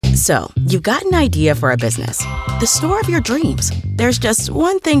So, you've got an idea for a business, the store of your dreams. There's just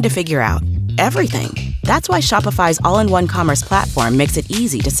one thing to figure out: everything. That's why Shopify's all-in-one commerce platform makes it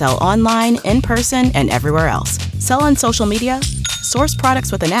easy to sell online, in person, and everywhere else. Sell on social media, source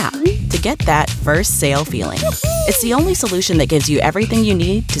products with an app to get that first sale feeling. It's the only solution that gives you everything you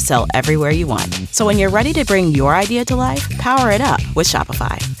need to sell everywhere you want. So when you're ready to bring your idea to life, power it up with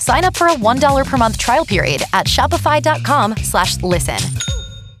Shopify. Sign up for a $1 per month trial period at shopify.com/listen.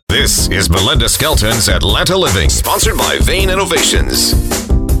 This is Melinda Skelton's Atlanta Living, sponsored by Vane Innovations.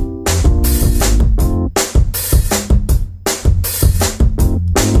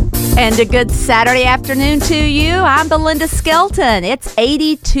 And a good Saturday afternoon to you. I'm Belinda Skelton. It's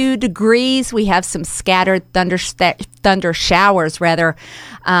 82 degrees. We have some scattered thunder showers,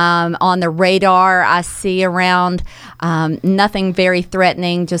 on the radar. I see around. Nothing very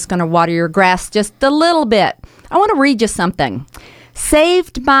threatening. Just going to water your grass just a little bit. I want to read you something.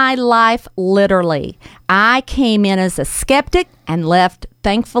 Saved my life, literally. I came in as a skeptic and left,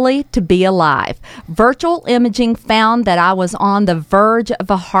 thankfully, to be alive. Virtual imaging found that I was on the verge of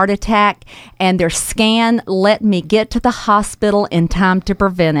a heart attack, and their scan let me get to the hospital in time to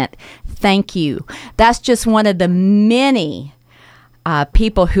prevent it. Thank you. That's just one of the many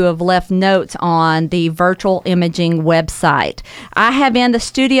people who have left notes on the virtual imaging website. I have in the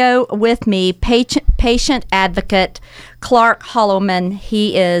studio with me patient advocate Clark Holloman.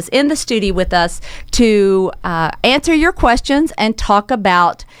 He is in the studio with us to answer your questions and talk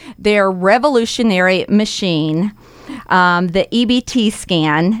about their revolutionary machine, the EBT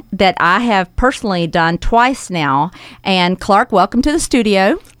scan that I have personally done twice now. And Clark, welcome to the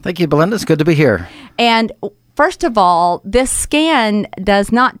studio. Thank you, Belinda. It's good to be here. And first of all, this scan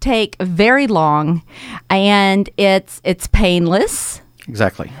does not take very long, and it's painless.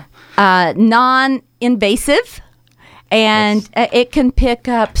 Exactly. Non-invasive, and it can pick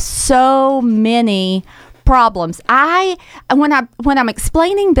up so many problems. When I'm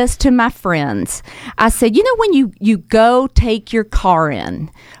explaining this to my friends, I said, when you go take your car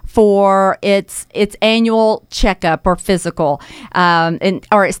in for its annual checkup or physical,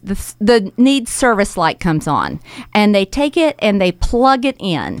 or it's the needs service light comes on, and they take it and they plug it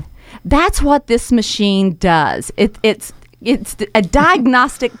in. That's what this machine does. It's a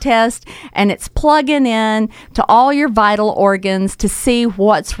diagnostic test, and it's plugging in to all your vital organs to see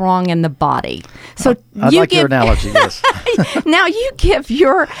what's wrong in the body. So I like your analogy, yes. Now you give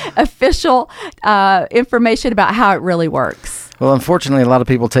your official information about how it really works. Well, unfortunately, a lot of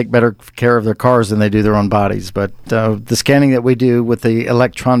people take better care of their cars than they do their own bodies. But the scanning that we do with the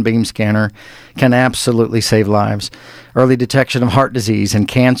electron beam scanner can absolutely save lives. Early detection of heart disease and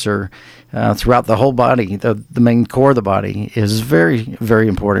cancer throughout the whole body, the main core of the body, is very, very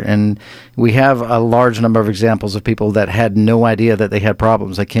important. And we have a large number of examples of people that had no idea that they had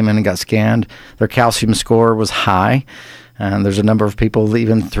problems. They came in and got scanned. Their calcium score was high. And there's a number of people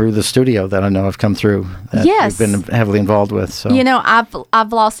even through the studio that I know have come through that we've been heavily involved with. So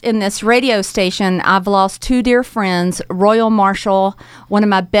I've lost in this radio station. I've lost two dear friends, Royal Marshall, one of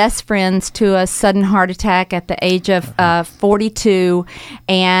my best friends, to a sudden heart attack at the age of 42,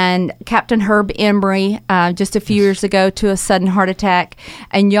 and Captain Herb Emery just a few years ago to a sudden heart attack.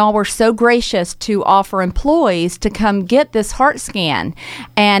 And y'all were so gracious to offer employees to come get this heart scan.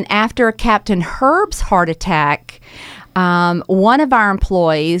 And after Captain Herb's heart attack, one of our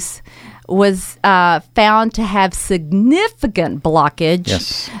employees was found to have significant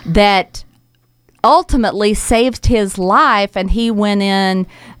blockage that ultimately saved his life, and he went in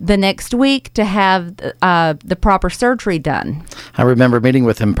the next week to have the proper surgery done. I remember meeting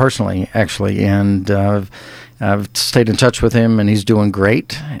with him personally, actually, and I've stayed in touch with him, and he's doing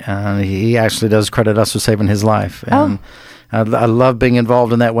great. He actually does credit us with saving his life. And I love being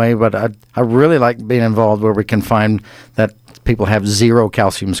involved in that way, but I really like being involved where we can find that people have zero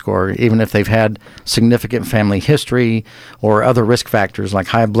calcium score, even if they've had significant family history or other risk factors like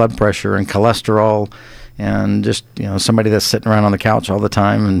high blood pressure and cholesterol, and just somebody that's sitting around on the couch all the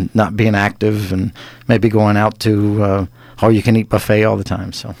time and not being active, and maybe going out to all-you-can-eat buffet all the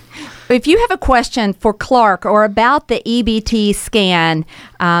time. So, if you have a question for Clark or about the EBT scan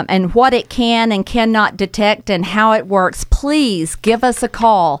and what it can and cannot detect and how it works, please give us a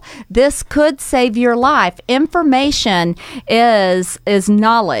call. This could save your life. Information is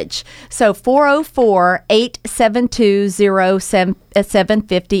knowledge. So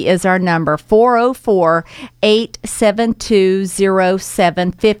 404-872-0750 is our number.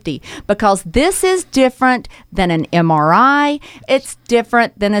 404-872-0750, because this is different than an MRI. It's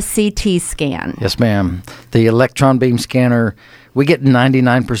different than a CT scan. Yes, ma'am. The electron beam scanner, we get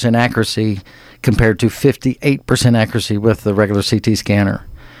 99% accuracy compared to 58% accuracy with the regular CT scanner.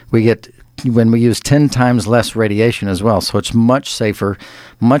 when we use 10 times less radiation as well. So it's much safer,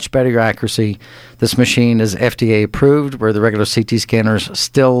 much better accuracy. This machine is FDA approved, where the regular CT scanners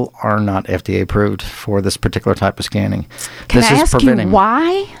still are not FDA approved for this particular type of scanning. Can I ask you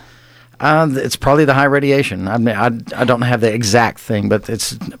why? It's probably the high radiation. I mean, I don't have the exact thing, but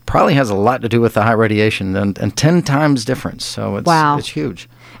it probably has a lot to do with the high radiation and 10 times difference. So it's huge.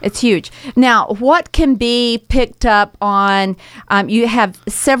 It's huge. Now, what can be picked up on? You have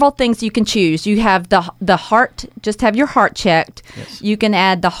several things you can choose. You have the heart, just have your heart checked. Yes. You can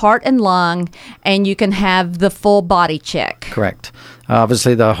add the heart and lung, and you can have the full body check. Correct.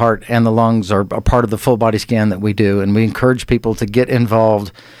 Obviously, the heart and the lungs are a part of the full body scan that we do, and we encourage people to get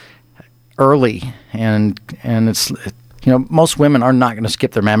involved early. And it's, most women are not going to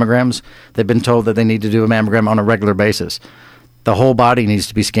skip their mammograms. They've been told that they need to do a mammogram on a regular basis. The whole body needs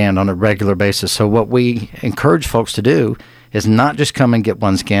to be scanned on a regular basis. So what we encourage folks to do is not just come and get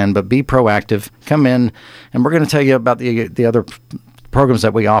one scan, but be proactive. Come in, and we're going to tell you about the other programs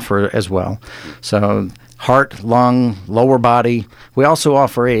that we offer as well. So heart, lung, lower body. We also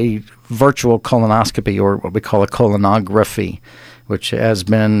offer a virtual colonoscopy, or what we call a colonography, which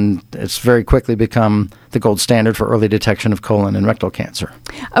it's very quickly become the gold standard for early detection of colon and rectal cancer.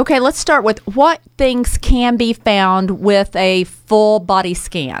 Okay, let's start with what things can be found with a full body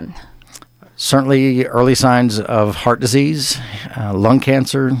scan. Certainly early signs of heart disease, lung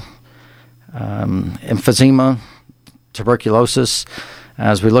cancer, emphysema, tuberculosis.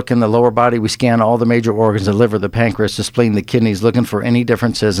 As we look in the lower body, we scan all the major organs, the liver, the pancreas, the spleen, the kidneys, looking for any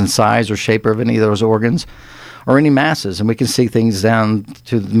differences in size or shape of any of those organs, or any masses, and we can see things down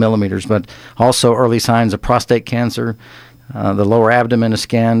to the millimeters. But also early signs of prostate cancer, the lower abdomen is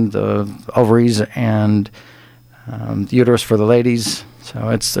scanned, the ovaries, and the uterus for the ladies. So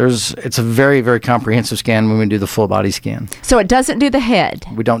it's a very, very comprehensive scan when we do the full body scan. So it doesn't do the head?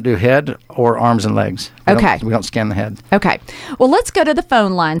 We don't do head or arms and legs. We don't scan the head. Okay. Well, let's go to the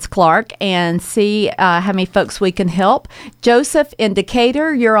phone lines, Clark, and see how many folks we can help. Joseph in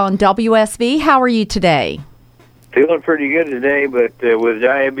Decatur, you're on WSB. How are you today? Feeling pretty good today, but with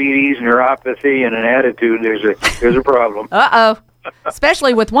diabetes, neuropathy, and an attitude, there's a problem. Uh-oh.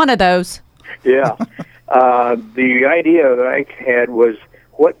 Especially with one of those. Yeah. The idea that I had was,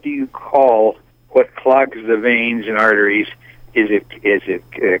 what do you call what clogs the veins and arteries? Is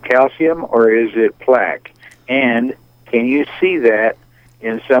it calcium or is it plaque? And can you see that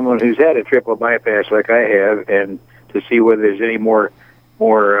in someone who's had a triple bypass like I have, and to see whether there's any more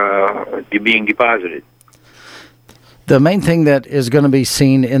being deposited? The main thing that is going to be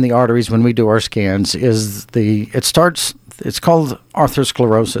seen in the arteries when we do our scans is it's called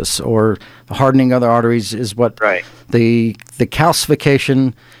atherosclerosis, or hardening of the arteries is what the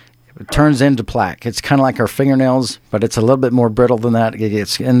calcification turns into plaque. It's kind of like our fingernails, but it's a little bit more brittle than that. It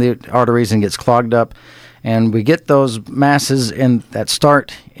gets in the arteries and gets clogged up. And we get those masses that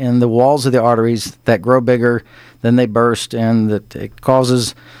start in the walls of the arteries that grow bigger, then they burst, and that it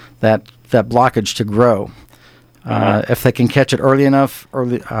causes that blockage to grow. If they can catch it early enough,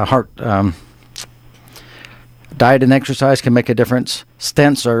 diet and exercise can make a difference.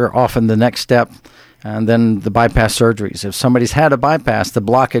 Stents are often the next step, and then the bypass surgeries. If somebody's had a bypass, the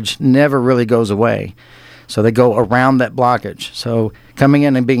blockage never really goes away. So they go around that blockage. So coming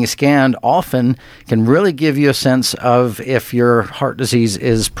in and being scanned often can really give you a sense of if your heart disease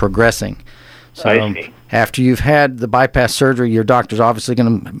is progressing. So after you've had the bypass surgery, your doctor's obviously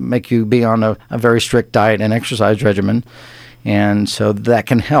going to make you be on a very strict diet and exercise regimen, and so that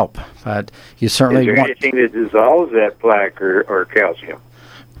can help. But you certainly Is there anything that dissolves that plaque or calcium?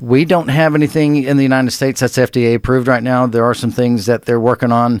 We don't have anything in the United States that's FDA approved right now. There are some things that they're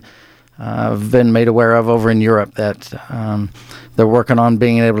working on. I've been made aware of over in Europe that they're working on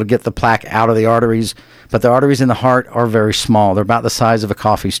being able to get the plaque out of the arteries, but the arteries in the heart are very small. They're about the size of a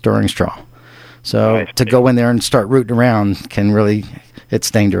coffee stirring straw. So to go in there and start rooting around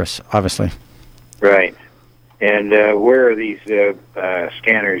it's dangerous, obviously. Right. And where are these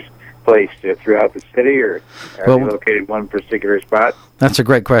scanners placed, throughout the city, or are they located in one particular spot? That's a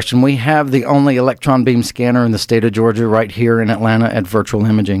great question. We have the only electron beam scanner in the state of Georgia right here in Atlanta at Virtual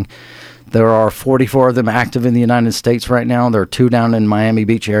Imaging. There are 44 of them active in the United States right now. There are 2 down in Miami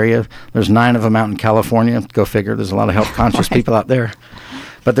Beach area. There's 9 of them out in California. Go figure. There's a lot of health-conscious people out there.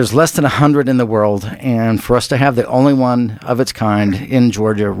 But there's less than 100 in the world, and for us to have the only one of its kind in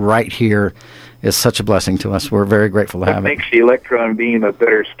Georgia right here is such a blessing to us. We're very grateful to have it. What makes the electron beam a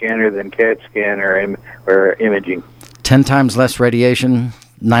better scanner than CAT scan or imaging? 10 times less radiation,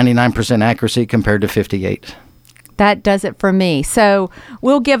 99% accuracy compared to 58. That does it for me. So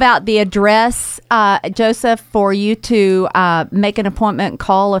we'll give out the address, Joseph, for you to make an appointment and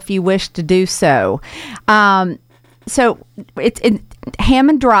call if you wish to do so. So it's in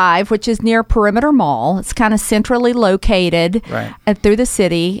Hammond Drive, which is near Perimeter Mall. It's kind of centrally located through the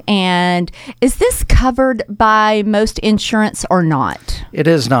city. And is this covered by most insurance or not? It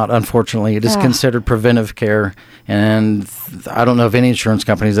is not, unfortunately. It is considered preventive care. And I don't know of any insurance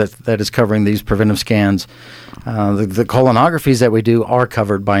companies that is covering these preventive scans. The colonographies that we do are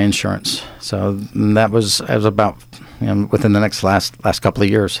covered by insurance. So that was about within the last couple of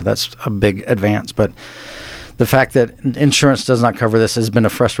years. So that's a big advance. But the fact that insurance does not cover this has been a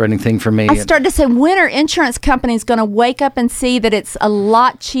frustrating thing for me. I started to say, when are insurance companies going to wake up and see that it's a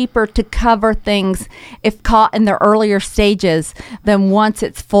lot cheaper to cover things if caught in the earlier stages than once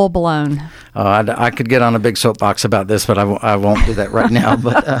it's full blown? I could get on a big soapbox about this, but I won't do that right now.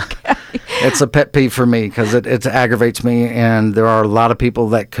 But it's a pet peeve for me because it aggravates me, and there are a lot of people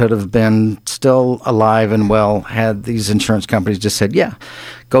that could have been still alive and well had these insurance companies just said, yeah,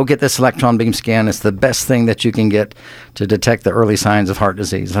 go get this electron beam scan. It's the best thing that you can get to detect the early signs of heart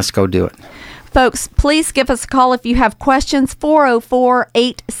disease. Let's go do it. Folks, please give us a call if you have questions.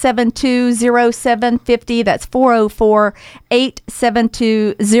 404-872-0750. That's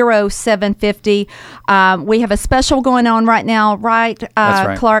 404-872-0750. We have a special going on right now, right? That's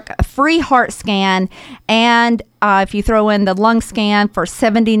right. Clark, a free heart scan. And if you throw in the lung scan for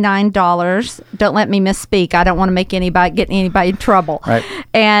 $79, don't let me misspeak. I don't want to get anybody in trouble. Right.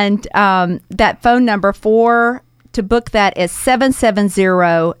 And that phone number to book that is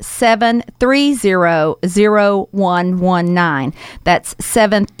 770-730-0119. That's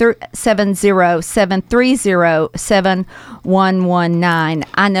 770-730-7119.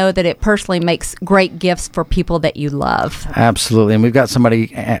 I know that it personally makes great gifts for people that you love. Absolutely. And we've got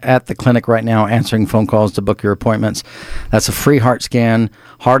somebody at the clinic right now answering phone calls to book your appointments. That's a free heart scan,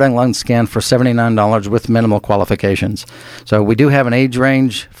 heart and lung scan for $79 with minimal qualifications. So we do have an age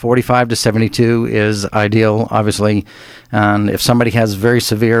range. 45 to 72 is ideal, obviously. And if somebody has very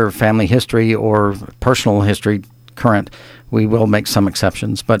severe family history or personal history current, we will make some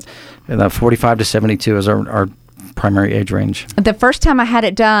exceptions. But 45 to 72 is our primary age range. The first time I had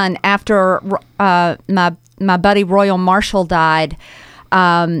it done after my buddy Royal Marshall died,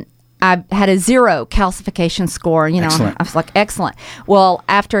 I had a 0 calcification score. Excellent. I was like, excellent. Well,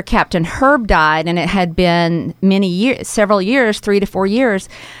 after Captain Herb died, and it had been several years, 3 to 4 years,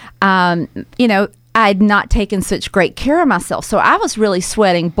 I'd not taken such great care of myself. So I was really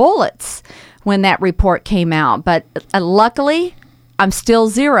sweating bullets when that report came out. But luckily, I'm still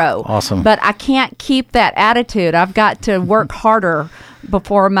 0. Awesome. But I can't keep that attitude. I've got to work harder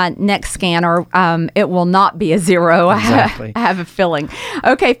before my next scan, or it will not be a 0. Exactly. I have a feeling.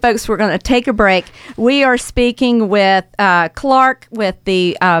 Okay, folks, we're going to take a break. We are speaking with Clark with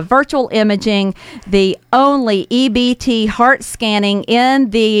the virtual imaging, the only EBT heart scanning in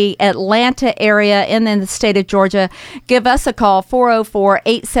the Atlanta area and in the state of Georgia. Give us a call,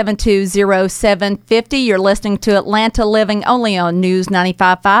 404-872-0750. You're listening to Atlanta Living only on News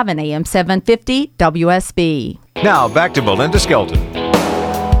 95.5 and AM 750 WSB. Now back to Belinda Skelton.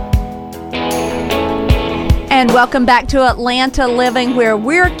 And welcome back to Atlanta Living, where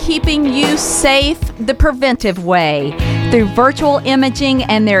we're keeping you safe the preventive way through virtual imaging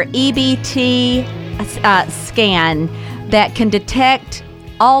and their EBT scan that can detect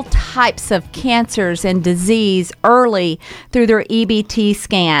all types of cancers and disease early through their EBT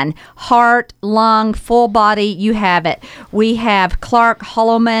scan. Heart, lung, full body, you have it. We have Clark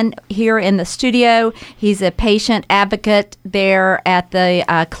Holloman here in the studio. He's a patient advocate there at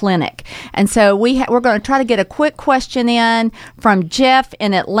the clinic. And so we're going to try to get a quick question in from Jeff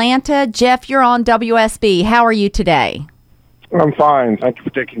in Atlanta. Jeff, you're on WSB. How are you today? I'm fine. Thank you for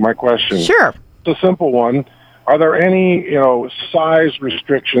taking my question. Sure. It's a simple one. Are there any, size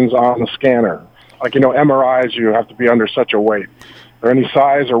restrictions on the scanner? Like, MRIs, you have to be under such a weight. Are there any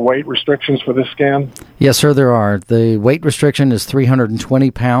size or weight restrictions for this scan? Yes, sir, there are. The weight restriction is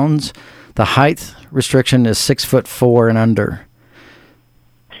 320 pounds. The height restriction is 6'4" and under.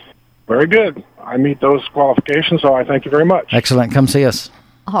 Very good. I meet those qualifications, so I thank you very much. Excellent. Come see us.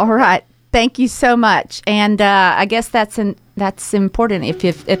 All right. Thank you so much. And I guess that's important.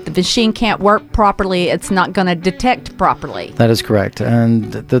 If the machine can't work properly, it's not going to detect properly. That is correct.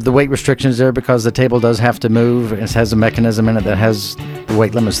 And the weight restriction is there because the table does have to move. It has a mechanism in it that has the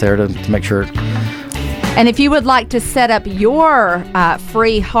weight limits there to make sure. And if you would like to set up your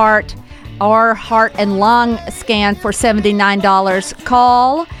free heart or heart and lung scan for $79,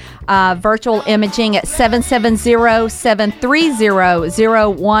 call virtual imaging at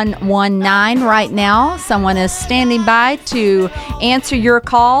 770-730-0119 right now. Someone is standing by to answer your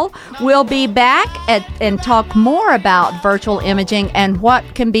call. We'll be back and talk more about virtual imaging and what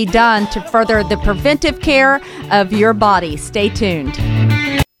can be done to further the preventive care of your body. Stay tuned.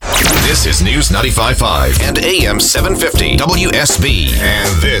 This is News 95.5 and AM 750 WSB.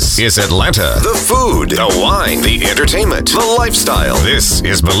 And this is Atlanta. The food, the wine, the entertainment, the lifestyle. This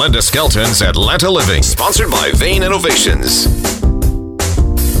is Melinda Skelton's Atlanta Living, sponsored by Vane Innovations.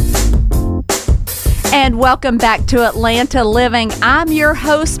 And welcome back to Atlanta Living. I'm your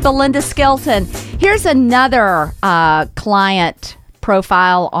host, Belinda Skelton. Here's another client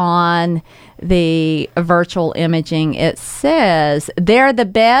profile on the virtual imaging. It says, they're the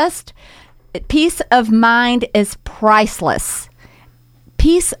best. Peace of mind is priceless.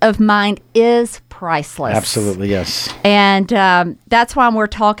 Peace of mind is priceless. Absolutely, yes. And that's why we're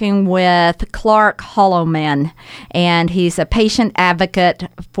talking with Clark Hollowman, and he's a patient advocate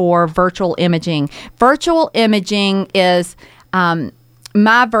for virtual imaging. Virtual imaging is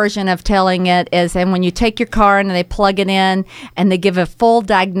my version of telling it is, and when you take your car and they plug it in and they give a full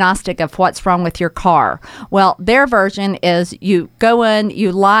diagnostic of what's wrong with your car. Well, their version is you go in,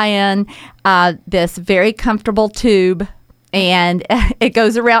 you lie in this very comfortable tube, and it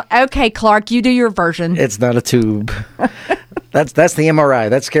goes around. Okay, Clark, you do your version. It's not a tube. That's the MRI.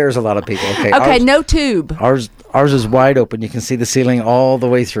 That scares a lot of people. Okay, no tube. Ours is wide open. You can see the ceiling all the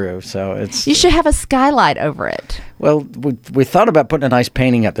way through. So it's. You should have a skylight over it. Well, we thought about putting a nice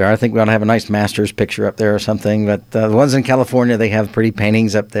painting up there. I think we ought to have a nice master's picture up there or something. But the ones in California, they have pretty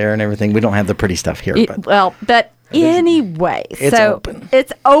paintings up there and everything. We don't have the pretty stuff here. But anyway, it's open.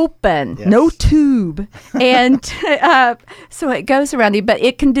 It's open, yes. No tube, and so it goes around you. But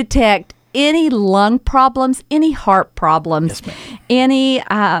it can detect any lung problems, any heart problems, yes,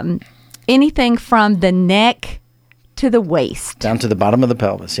 ma'am. Anything from the neck to the waist. Down to the bottom of the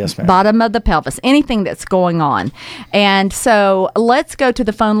pelvis, yes, ma'am. Bottom of the pelvis, anything that's going on. And so let's go to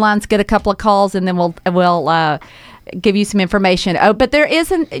the phone lines, get a couple of calls, and then we'll give you some information. Oh, but there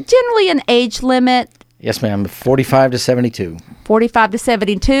isn't generally an age limit. Yes, ma'am. 45 to 72. 45 to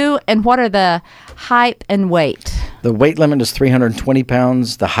 72. And what are the height and weight? The weight limit is 320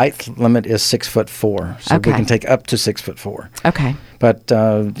 pounds. The height limit is 6'4". So we can take up to 6'4". Okay. But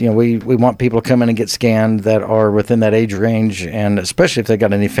we want people to come in and get scanned that are within that age range, and especially if they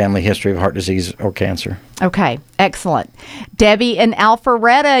got any family history of heart disease or cancer. Okay. Excellent. Debbie in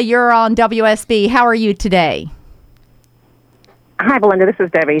Alpharetta, you're on WSB. How are you today? Hi, Belinda. This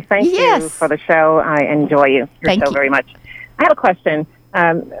is Debbie. Thank you for the show. I enjoy your show very much. I have a question. 3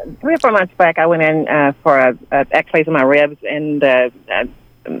 or 4 months back, I went in for X-rays of my ribs, and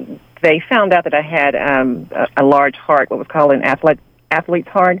they found out that I had a large heart, what was called an athlete's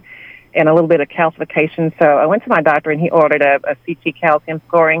heart, and a little bit of calcification. So I went to my doctor, and he ordered a CT calcium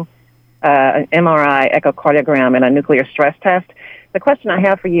scoring, an MRI, echocardiogram, and a nuclear stress test. The question I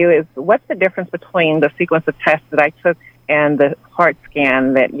have for you is, what's the difference between the sequence of tests that I took and the heart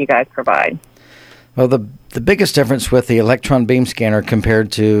scan that you guys provide? Well, the biggest difference with the electron beam scanner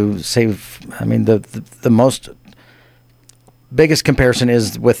compared to, the most biggest comparison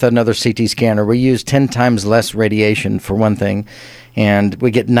is with another CT scanner. We use 10 times less radiation, for one thing, and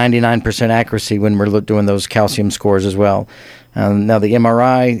we get 99% accuracy when we're doing those calcium scores as well. Now, the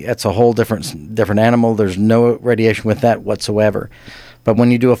MRI, that's a whole different animal. There's no radiation with that whatsoever. But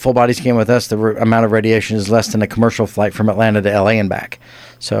when you do a full body scan with us, the amount of radiation is less than a commercial flight from Atlanta to LA and back.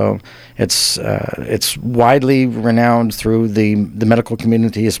 So it's widely renowned through the medical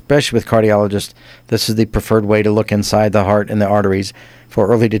community, especially with cardiologists. This is the preferred way to look inside the heart and the arteries for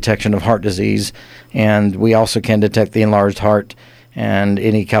early detection of heart disease. And we also can detect the enlarged heart and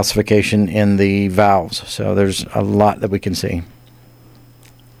any calcification in the valves. So there's a lot that we can see.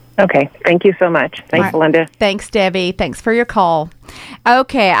 Okay. Thank you so much. Thanks, Belinda. Thanks, Debbie. Thanks for your call.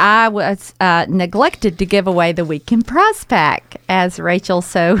 Okay, I was neglected to give away the weekend prize pack, as Rachel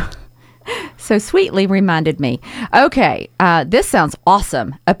so sweetly reminded me. Okay, this sounds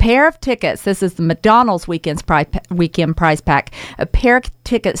awesome. A pair of tickets. This is the McDonald's weekend prize pack. A pair of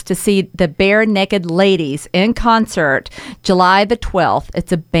tickets to see the Bare Naked Ladies in concert July the 12th.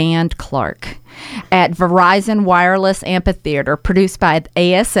 It's a band, Clark. at Verizon Wireless Amphitheater, produced by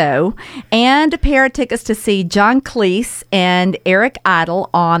ASO, and a pair of tickets to see John Cleese and Eric Idle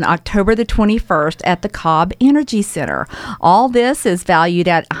on October the 21st at the Cobb Energy Center. All this is valued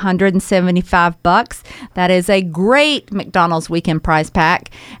at $175. That is a great McDonald's weekend prize pack.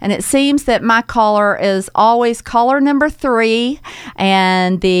 And it seems that my caller is always caller number 3.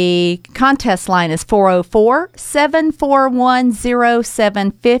 And the contest line is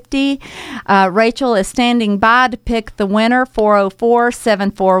 404-741-0750. Rachel is standing by to pick the winner,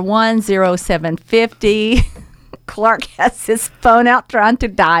 404-741-0750. Clark has his phone out trying to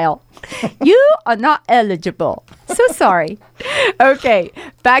dial. You are not eligible. So sorry. Okay,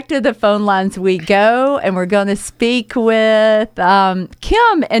 back to the phone lines we go, and we're going to speak with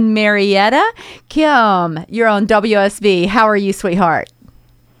Kim in Marietta. Kim, you're on WSB. How are you, sweetheart?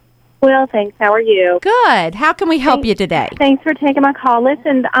 Well, thanks. How are you? Good. How can we help you today? Thanks for taking my call.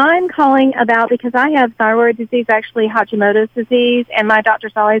 Listen, I'm calling about because I have thyroid disease, actually Hashimoto's disease, and my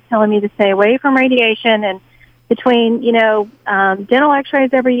doctor's always telling me to stay away from radiation. And between, dental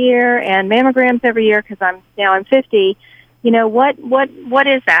x-rays every year and mammograms every year, because I'm 50, what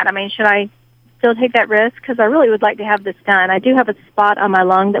is that? I mean, should I still take that risk? Because I really would like to have this done. I do have a spot on my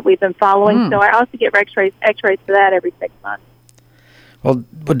lung that we've been following, so I also get x-rays for that every 6 months. Well,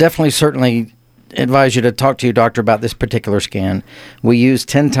 we'll certainly advise you to talk to your doctor about this particular scan. We use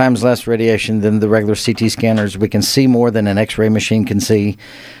 10 times less radiation than the regular CT scanners. We can see more than an x-ray machine can see.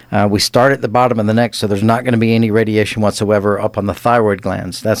 We start at the bottom of the neck, so there's not going to be any radiation whatsoever up on the thyroid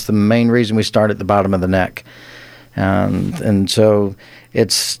glands. That's the main reason we start at the bottom of the neck. And so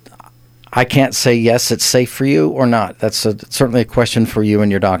I can't say yes, it's safe for you or not. That's certainly a question for you and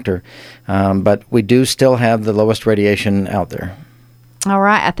your doctor. But we do still have the lowest radiation out there. All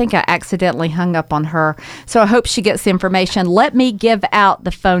right. I think I accidentally hung up on her. So I hope she gets the information. Let me give out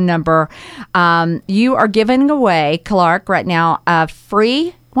the phone number. You are giving away, Clark, right now,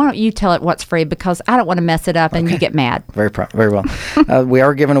 free. Why don't you tell it what's free? Because I don't want to mess it up and you get mad. Very well. We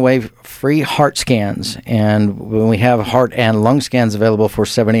are giving away free heart scans. And when we have heart and lung scans available for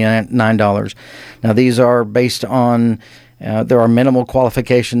 $79. Now, these are based on... there are minimal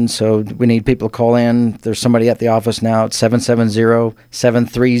qualifications, so we need people to call in. There's somebody at the office now at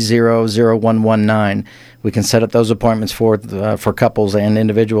 770-730-0119. We can set up those appointments for couples and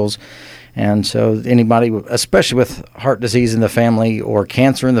individuals. And so anybody, especially with heart disease in the family or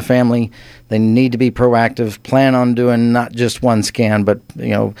cancer in the family, they need to be proactive. Plan on doing not just one scan, but,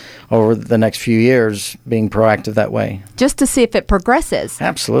 over the next few years, being proactive that way. Just to see if it progresses.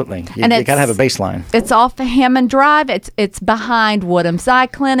 Absolutely. You got to have a baseline. It's off of Hammond Drive. It's behind Woodham's Eye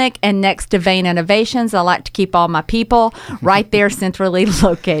Clinic and next to Vein Innovations. I like to keep all my people right there centrally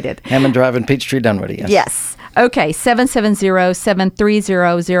located. Hammond Drive and Peachtree, Dunwoody, yes. Yes. Okay,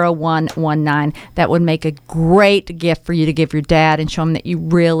 770-730-0119. That would make a great gift for you to give your dad and show him that you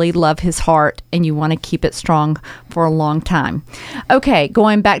really love his heart and you want to keep it strong for a long time. Okay,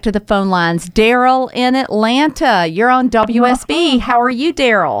 going back to the phone lines. Daryl in Atlanta, you're on WSB. How are you,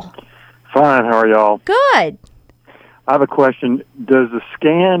 Daryl? Fine, how are y'all? Good. I have a question. Does the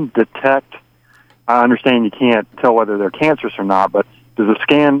scan detect, I understand you can't tell whether they're cancerous or not, but does the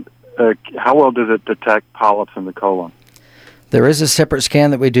scan... how well does it detect polyps in the colon? There is a separate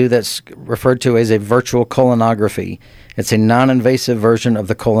scan that we do that's referred to as a virtual colonography. It's a non-invasive version of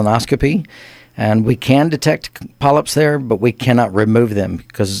the colonoscopy, and we can detect polyps there, but we cannot remove them.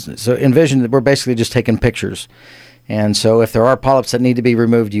 So envision that we're basically just taking pictures. And so if there are polyps that need to be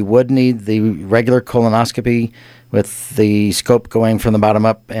removed, you would need the regular colonoscopy with the scope going from the bottom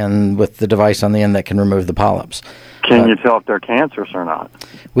up and with the device on the end that can remove the polyps. Can you tell if they're cancerous or not?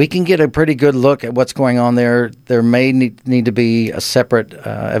 We can get a pretty good look at what's going on there. There may need to be a separate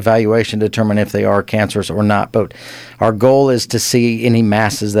evaluation to determine if they are cancerous or not. But our goal is to see any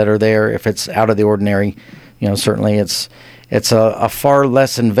masses that are there. If it's out of the ordinary, certainly it's a far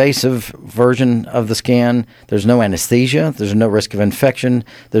less invasive version of the scan. There's no anesthesia. There's no risk of infection.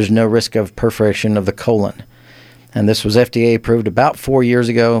 There's no risk of perforation of the colon. And this was FDA approved about 4 years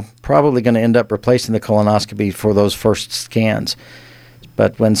ago, probably going to end up replacing the colonoscopy for those first scans.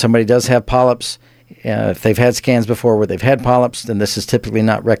 But when somebody does have polyps, if they've had scans before where they've had polyps, then this is typically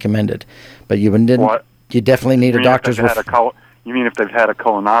not recommended. But you definitely need a doctor's referral. You mean if they've had a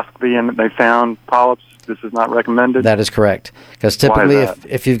colonoscopy and they found polyps, this is not recommended? That is correct. Because typically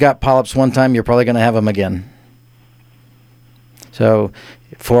if you've got polyps one time, you're probably going to have them again. So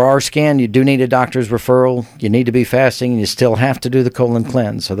for our scan, you do need a doctor's referral. You need to be fasting, and you still have to do the colon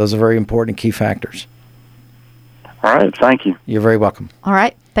cleanse. So those are very important key factors. All right. Thank you. You're very welcome. All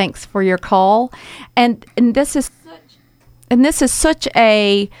right. Thanks for your call. And this is And this is such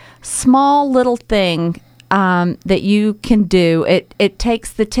a small little thing that you can do.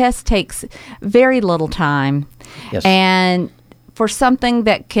 The test takes very little time. Yes. And for something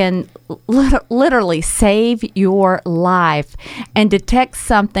that can literally save your life and detect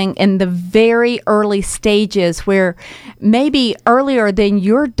something in the very early stages where maybe earlier than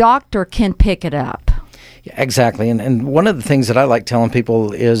your doctor can pick it up. Yeah, exactly. And one of the things that I like telling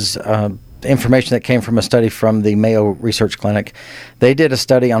people is information that came from a study from the Mayo Research Clinic. They did a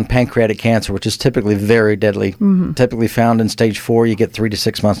study on pancreatic cancer, which is typically very deadly. Typically found in stage 4, you get 3 to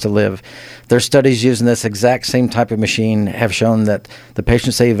 6 months to live. Their studies using this exact same type of machine have shown that the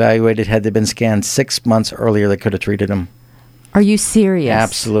patients they evaluated, had they been scanned 6 months earlier, they could have treated them. Are you serious?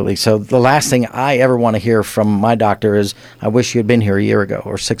 Absolutely. So the last thing I ever want to hear from my doctor is, I wish you had been here a year ago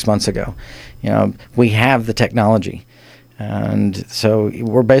or 6 months ago. We have the technology. And so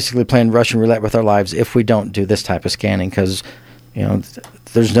we're basically playing Russian roulette with our lives if we don't do this type of scanning, because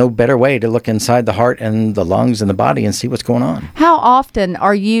there's no better way to look inside the heart and the lungs and the body and see what's going on. How often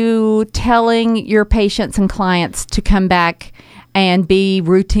are you telling your patients and clients to come back and be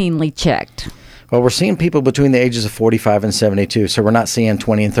routinely checked? Well, we're seeing people between the ages of 45 and 72, so we're not seeing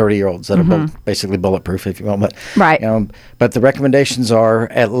 20 and 30-year-olds that are basically bulletproof, if you will. But, right. But the recommendations are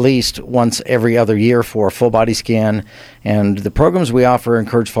at least once every other year for a full-body scan, and the programs we offer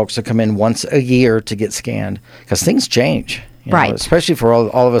encourage folks to come in once a year to get scanned, because things change, right? Especially for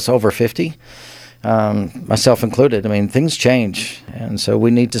all of us over 50. Myself included. I mean, things change, and so we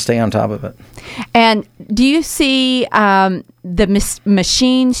need to stay on top of it. And do you see the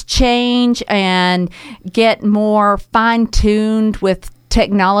machines change and get more fine-tuned with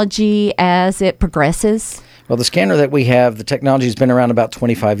technology as it progresses? Well, the scanner that we have, the technology has been around about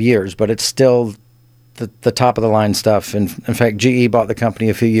 25 years, but it's still the top-of-the-line stuff. In fact, GE bought the company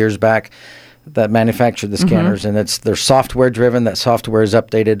a few years back that manufacture the scanners, and they're software driven. That software is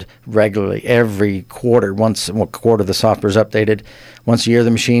updated regularly every quarter. Once a quarter, the software is updated. Once a year,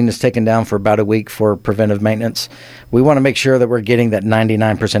 the machine is taken down for about a week for preventive maintenance. We want to make sure that we're getting that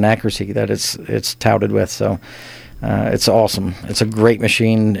 99% accuracy that it's touted with. So it's awesome. It's a great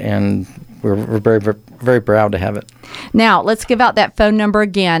machine, and we're very, very proud to have it. Now, let's give out that phone number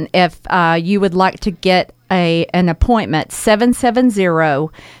again. If you would like to get an appointment,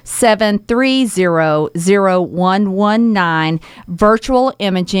 770-730-0119, virtual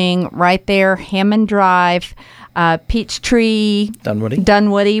imaging right there, Hammond Drive, Peachtree,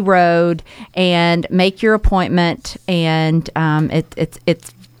 Dunwoody Road, and make your appointment. And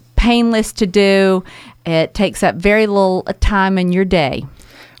it's painless to do. It takes up very little time in your day.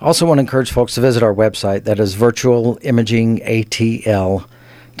 I also want to encourage folks to visit our website. That is virtualimagingatl.com.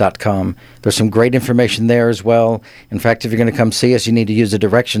 There's some great information there as well. In fact, if you're going to come see us, you need to use the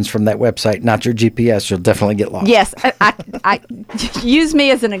directions from that website, not your GPS. You'll definitely get lost. Yes, I use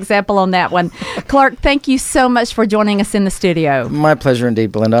me as an example on that one. Clark, thank you so much for joining us in the studio. My pleasure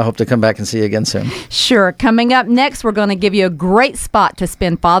indeed, Belinda. I hope to come back and see you again soon. Sure. Coming up next, we're going to give you a great spot to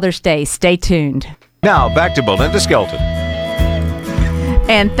spend Father's Day. Stay tuned. Now, back to Belinda Skelton.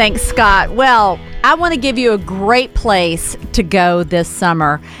 And thanks, Scott. Well, I want to give you a great place to go this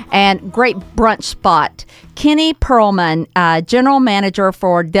summer and great brunch spot. Kenny Perlman, General Manager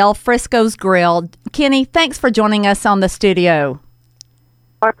for Del Frisco's Grill. Kenny, thanks for joining us on the studio.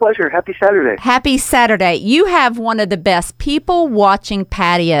 My pleasure. Happy Saturday. Happy Saturday. You have one of the best people-watching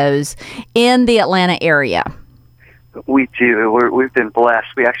patios in the Atlanta area. We do. We've been blessed.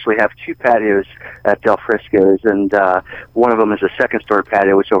 We actually have 2 patios at Del Frisco's, and one of them is a second-story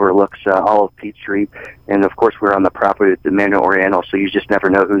patio, which overlooks all of Peachtree. And, of course, we're on the property at the Manuel Oriental, so you just never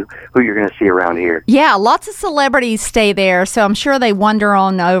know who you're going to see around here. Yeah, lots of celebrities stay there, so I'm sure they wander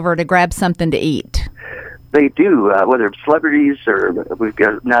on over to grab something to eat. They do, whether it's celebrities or we've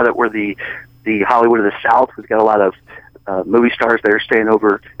got, now that we're the Hollywood of the South, we've got a lot of movie stars that are staying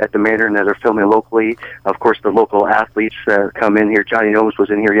over at the Mandarin that are filming locally. Of course, the local athletes come in here. Johnny Gnomes was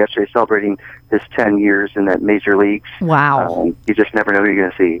in here yesterday celebrating his 10 years in that major leagues. Wow. You just never know who you're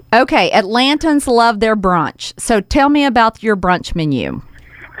going to see. Okay, Atlantans love their brunch. So tell me about your brunch menu.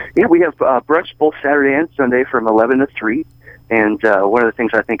 Yeah, we have brunch both Saturday and Sunday from 11 to 3. And one of the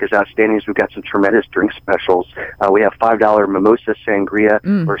things I think is outstanding is we've got some tremendous drink specials. We have $5 mimosa sangria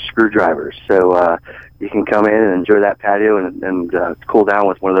or screwdrivers. So you can come in and enjoy that patio and cool down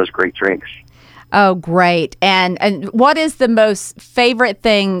with one of those great drinks. Oh, great. And what is the most favorite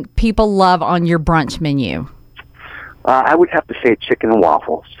thing people love on your brunch menu? I would have to say chicken and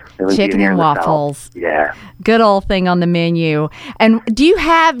waffles. Chicken and waffles. Yeah. Good old thing on the menu. And do you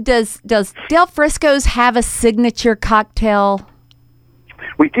have, does Del Frisco's have a signature cocktail?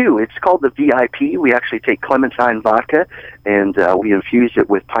 We do. It's called the VIP. We actually take clementine vodka, and we infuse it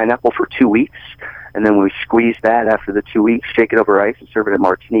with pineapple for 2 weeks. And then we squeeze that after the 2 weeks, shake it over ice, and serve it in a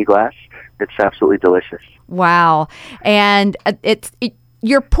martini glass. It's absolutely delicious. Wow. And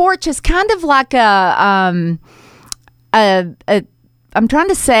your porch is kind of like I'm trying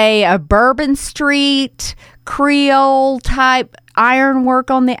to say a Bourbon Street Creole type ironwork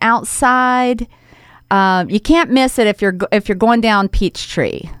on the outside. You can't miss it if you're going down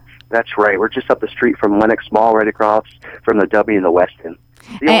Peachtree. That's right. We're just up the street from Lenox Mall, right across from the W and the Westin.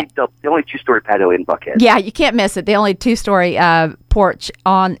 The only two-story patio in Buckhead. Yeah, you can't miss it. The only two-story porch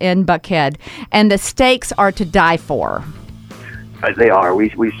in Buckhead, and the steaks are to die for. They are.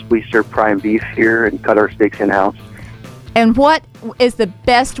 We serve prime beef here and cut our steaks in-house. And what is the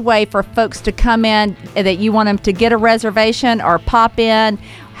best way for folks to come in that you want them to get a reservation or pop in?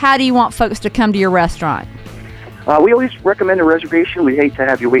 How do you want folks to come to your restaurant? We always recommend a reservation. We hate to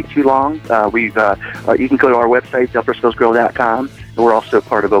have you wait too long. You can go to our website, delfriscosgrill.com, and we're also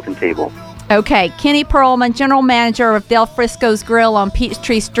part of Open Table. Okay, Kenny Perlman, General Manager of Del Frisco's Grill on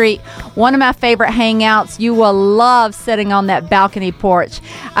Peachtree Street. One of my favorite hangouts. You will love sitting on that balcony porch.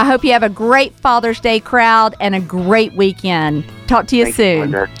 I hope you have a great Father's Day crowd and a great weekend. Talk to you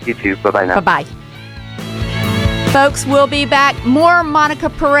soon. You too. Bye-bye now. Bye-bye. Folks, we'll be back. More Monica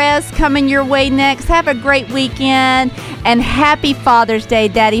Perez coming your way next. Have a great weekend and happy Father's Day,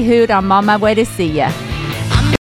 Daddy Hoot. I'm on my way to see you.